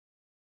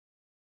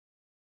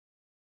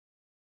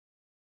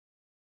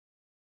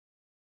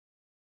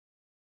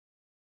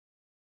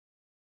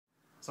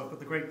So I've got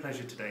the great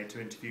pleasure today to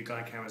interview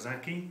Guy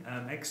Kawasaki,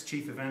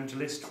 ex-chief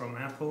evangelist from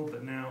Apple,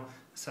 but now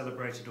a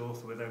celebrated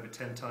author with over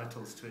 10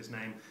 titles to his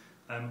name.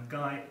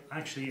 Guy,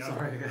 actually...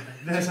 Sorry.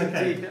 That's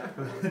okay.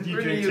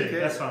 You drink tea,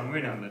 that's fine, we're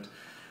in England.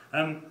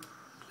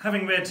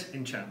 Having read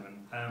Enchantment,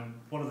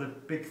 one of the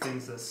big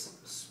things that's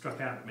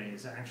struck out at me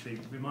is it actually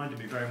reminded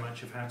me very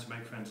much of How to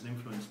Make Friends and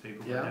Influence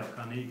People by Dale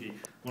Carnegie.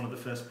 One of the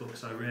first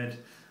books I read,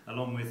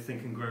 along with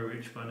Think and Grow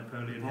Rich by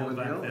Napoleon Hill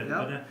back then.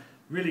 But,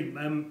 really,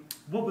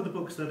 what were the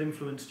books that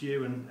influenced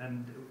you,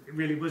 and it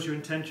really was your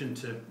intention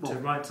to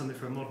write something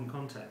for a modern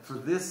context? For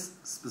this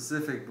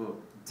specific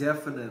book,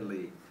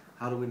 definitely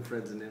How to Win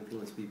Friends and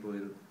Influence People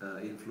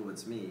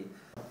influenced me.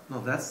 No,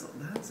 that's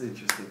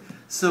interesting.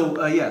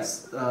 So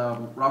yes,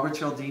 Robert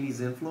Cialdini's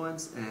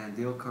influence and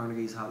Dale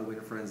Carnegie's How to Win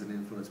Friends and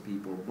Influence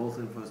People both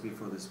influenced me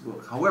for this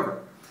book.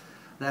 However,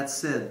 that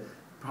said,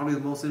 probably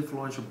the most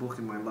influential book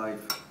in my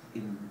life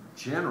in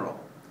general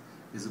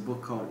is a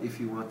book called If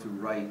You Want to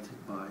Write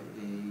by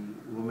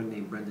a woman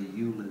named Brenda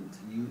Ueland,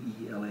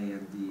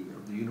 U-E-L-A-N-D,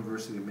 of the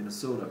University of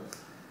Minnesota.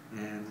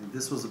 And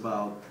this was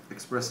about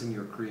expressing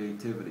your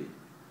creativity,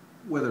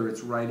 whether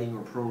it's writing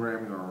or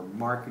programming or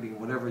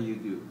marketing, whatever you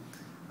do.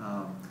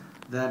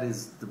 That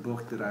is the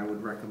book that I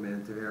would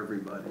recommend to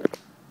everybody.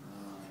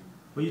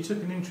 Well, you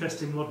took an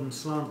interesting modern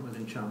slant with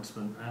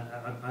Enchantment.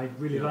 I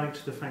really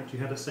liked the fact you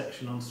had a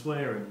section on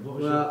swearing.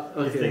 What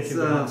was your thinking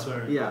about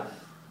swearing? Yeah.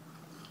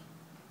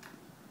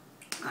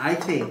 I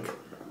think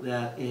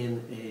that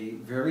in a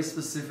very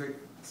specific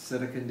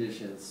set of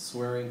conditions,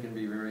 swearing can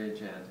be very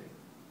enchanting.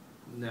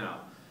 Now,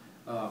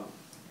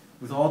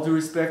 with all due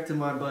respect to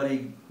my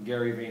buddy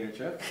Gary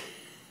Vaynerchuk,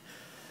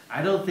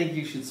 I don't think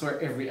you should swear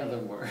every other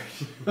word.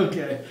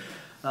 Okay?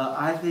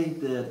 I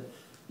think that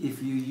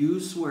if you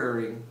use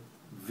swearing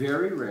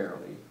very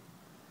rarely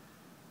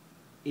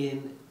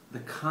in the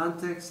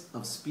context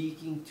of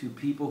speaking to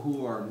people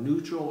who are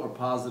neutral or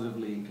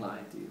positively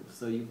inclined to you.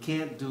 So you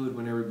can't do it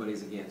when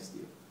everybody's against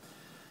you.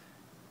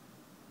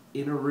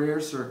 In a rare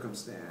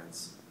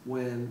circumstance,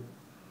 when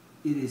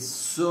it is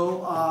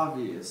so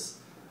obvious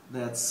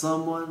that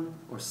someone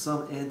or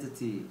some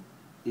entity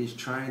is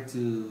trying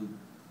to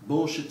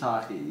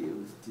bullshit-talk at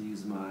you, to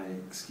use my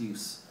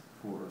excuse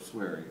for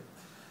swearing,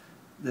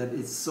 that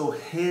it's so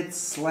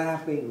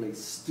head-slappingly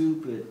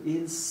stupid,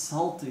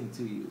 insulting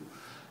to you,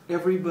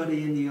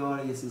 everybody in the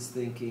audience is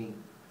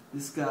thinking,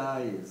 this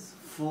guy is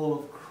full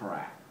of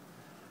crap.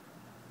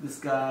 This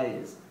guy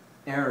is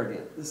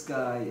arrogant. This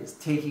guy is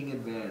taking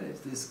advantage.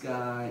 This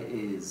guy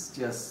is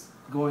just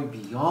going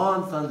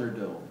beyond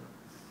Thunderdome.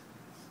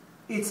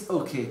 It's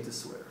okay to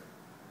swear.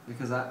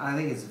 Because I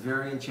think it's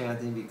very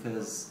enchanting,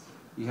 because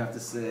you have to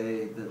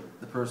say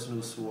that the person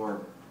who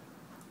swore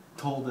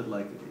told it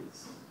like it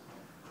is.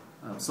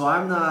 So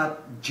I'm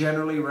not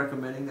generally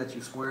recommending that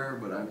you swear,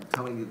 but I'm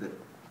telling you that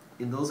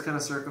in those kind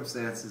of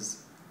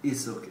circumstances,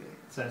 it's okay.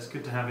 So it's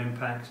good to have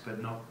impact,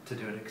 but not to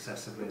do it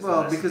excessively.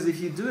 Well, because if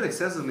you do it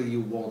excessively,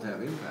 you won't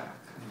have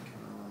impact.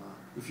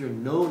 If you're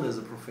known as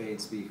a profane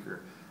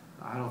speaker,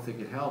 I don't think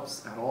it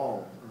helps at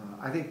all.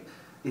 I think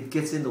it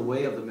gets in the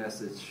way of the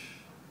message.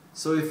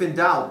 So if in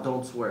doubt,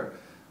 don't swear.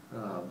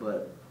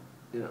 But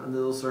under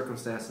those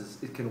circumstances,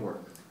 it can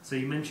work. So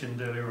you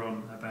mentioned earlier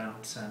on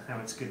about how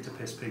it's good to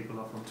piss people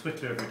off on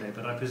Twitter every day,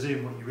 but I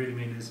presume what you really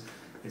mean is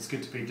it's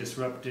good to be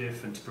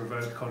disruptive and to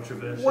provoke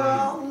controversy.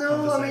 Well,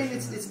 no, I mean,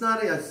 it's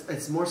not.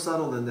 It's more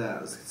subtle than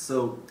that.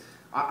 So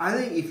I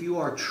think if you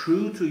are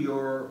true to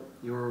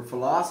your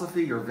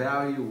philosophy, your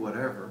value,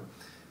 whatever,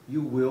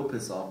 you will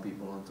piss off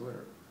people on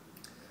Twitter.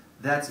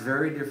 That's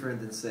very different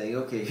than saying,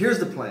 okay, here's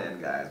the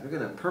plan, guys. We're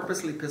going to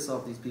purposely piss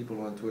off these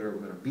people on Twitter.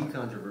 We're going to be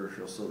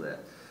controversial so that,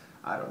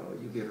 I don't know,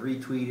 you get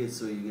retweeted,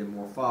 so you get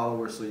more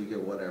followers, so you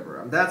get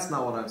whatever. That's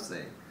not what I'm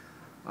saying.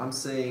 I'm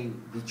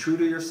saying be true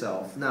to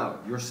yourself. Now,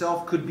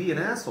 yourself could be an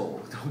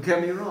asshole. Don't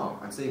get me wrong.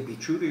 I'm saying be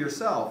true to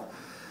yourself,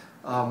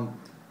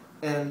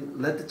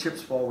 and let the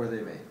chips fall where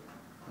they may.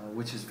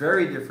 Which is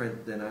very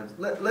different than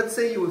let's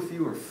say if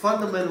you were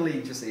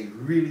fundamentally just a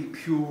really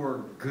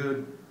pure,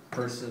 good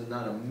person,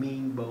 not a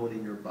mean bone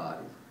in your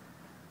body.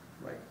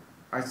 Right?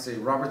 I'd say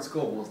Robert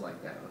Scoble is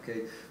like that,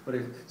 okay? But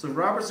so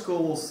Robert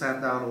Scoble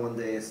sat down one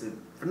day and said,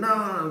 no,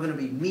 I'm going to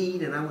be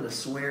mean and I'm going to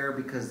swear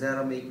because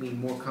that'll make me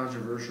more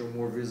controversial,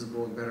 more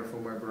visible, and better for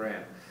my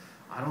brand.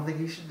 I don't think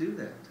he should do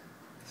that.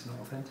 It's not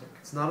authentic.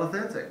 It's not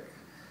authentic.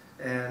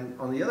 And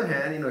on the other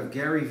hand, if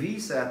Gary Vee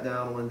sat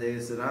down one day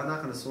and said, I'm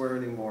not going to swear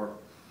anymore,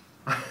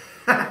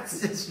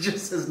 it's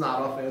just as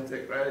not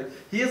authentic, right?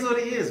 He is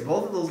what he is.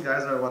 Both of those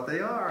guys are what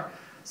they are.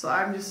 So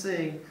I'm just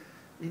saying,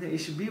 you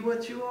should be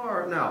what you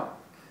are. Now,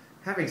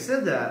 having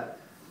said that,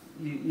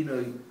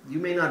 you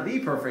may not be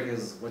perfect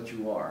as what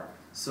you are.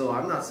 So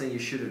I'm not saying you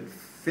shouldn't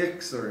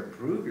fix or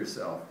improve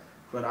yourself,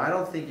 but I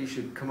don't think you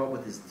should come up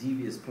with this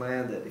devious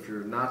plan that if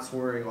you're not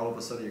swearing, all of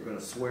a sudden you're going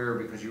to swear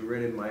because you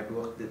read in my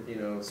book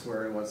that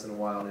swearing once in a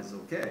while is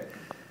okay.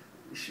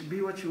 You should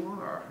be what you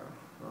are.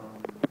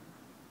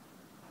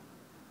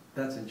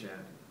 That's enchanting.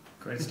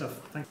 Great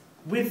stuff. Thanks.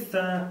 With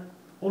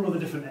all of the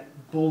different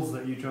balls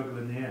that you juggle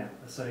in the air,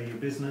 so your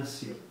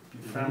business, your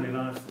your family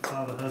life, the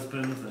father,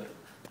 husband, the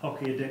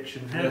hockey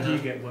addiction. How do you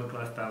get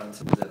work-life balance?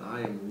 That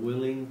I am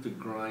willing to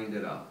grind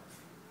it out.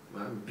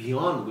 I'm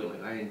beyond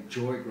willing. I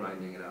enjoy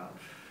grinding it out.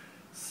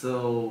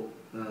 So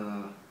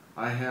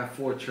I have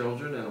 4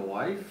 children and a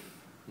wife.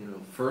 You know,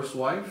 first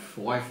wife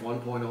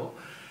 1.0,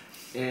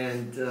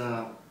 and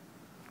a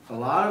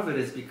lot of it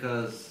is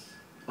because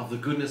of the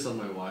goodness of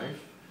my wife.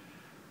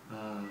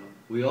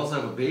 We also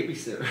have a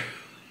babysitter,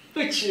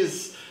 which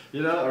is,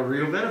 you know, a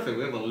real benefit.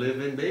 We have a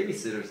live-in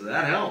babysitter, so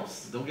that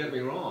helps. Don't get me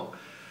wrong.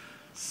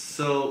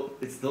 So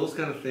it's those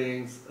kind of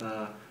things.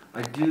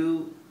 I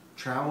do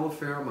travel a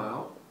fair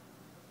amount,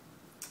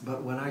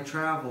 but when I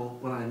travel,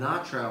 when I'm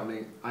not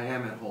traveling, I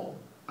am at home.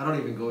 I don't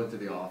even go into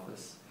the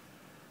office.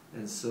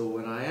 And so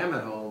when I am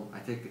at home, I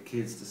take the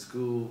kids to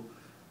school.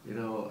 You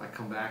know, I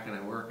come back and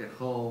I work at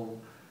home.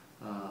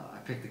 I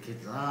pick the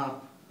kids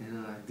up. You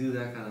know, I do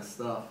that kind of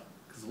stuff.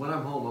 Because when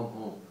I'm home, I'm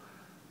home.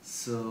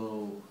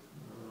 So.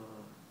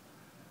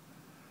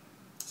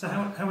 So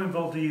how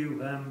involved are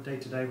you day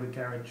to day with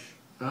Garage?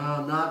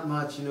 Not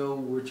much. You know,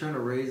 we're trying to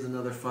raise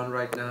another fund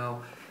right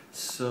now.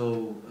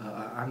 So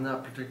I'm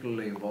not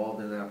particularly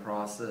involved in that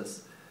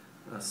process.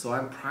 So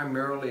I'm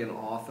primarily an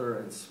author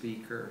and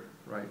speaker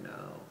right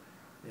now.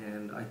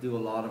 And I do a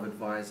lot of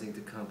advising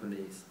to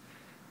companies.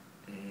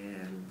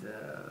 And,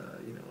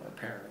 you know, a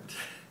parent.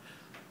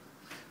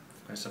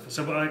 So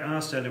I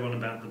asked earlier on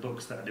about the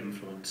books that had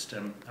influenced.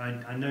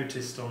 I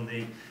noticed on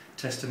the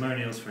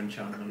testimonials for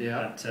Enchantment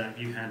that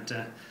you had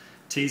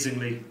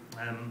teasingly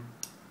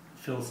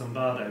Phil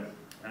Zimbardo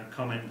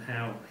comment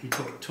how he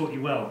taught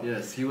you well.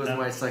 Yes, he was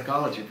my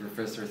psychology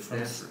professor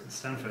at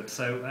Stanford.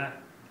 So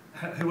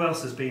who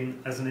else has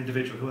been, as an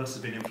individual, who else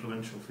has been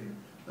influential for you?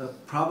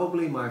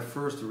 Probably my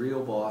first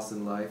real boss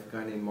in life, a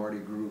guy named Marty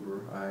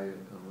Gruber. I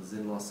was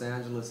in Los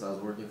Angeles. I was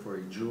working for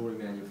a jewelry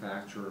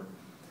manufacturer.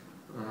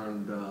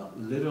 And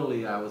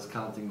literally I was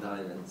counting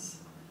diamonds.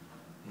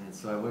 And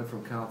so I went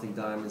from counting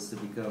diamonds to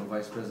become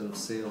vice president of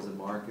sales and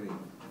marketing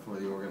for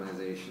the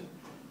organization.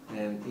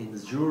 And in the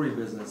jewelry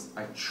business,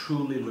 I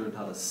truly learned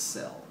how to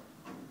sell.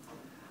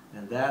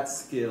 And that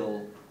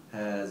skill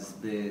has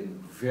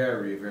been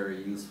very,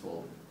 very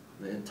useful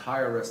the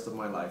entire rest of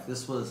my life.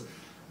 This was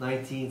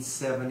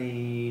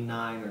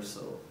 1979 or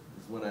so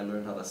is when I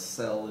learned how to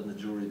sell in the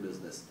jewelry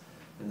business.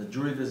 And the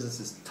jewelry business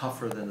is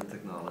tougher than the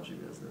technology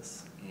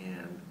business.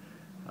 And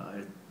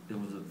it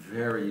was a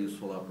very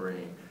useful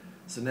upbringing.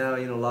 So now,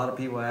 you know, a lot of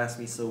people ask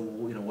me, so,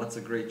 you know, what's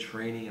a great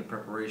training and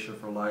preparation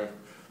for life?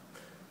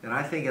 And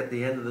I think at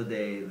the end of the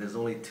day, there's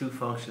only 2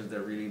 functions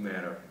that really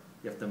matter.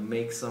 You have to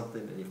make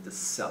something and you have to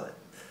sell it.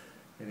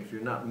 And if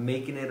you're not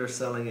making it or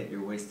selling it,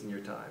 you're wasting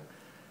your time.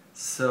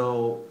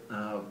 So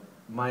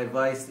my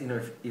advice, you know,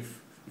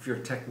 if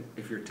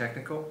you're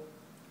technical,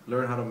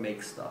 learn how to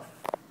make stuff.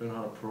 Learn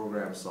how to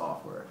program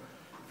software.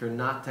 If you're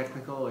not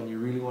technical and you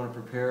really want to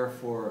prepare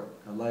for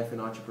a life in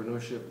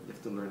entrepreneurship, you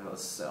have to learn how to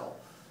sell.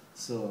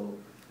 So,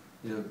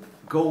 you know,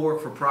 go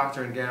work for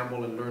Procter &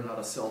 Gamble and learn how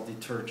to sell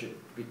detergent,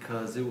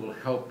 because it will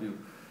help you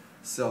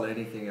sell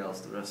anything else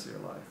the rest of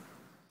your life.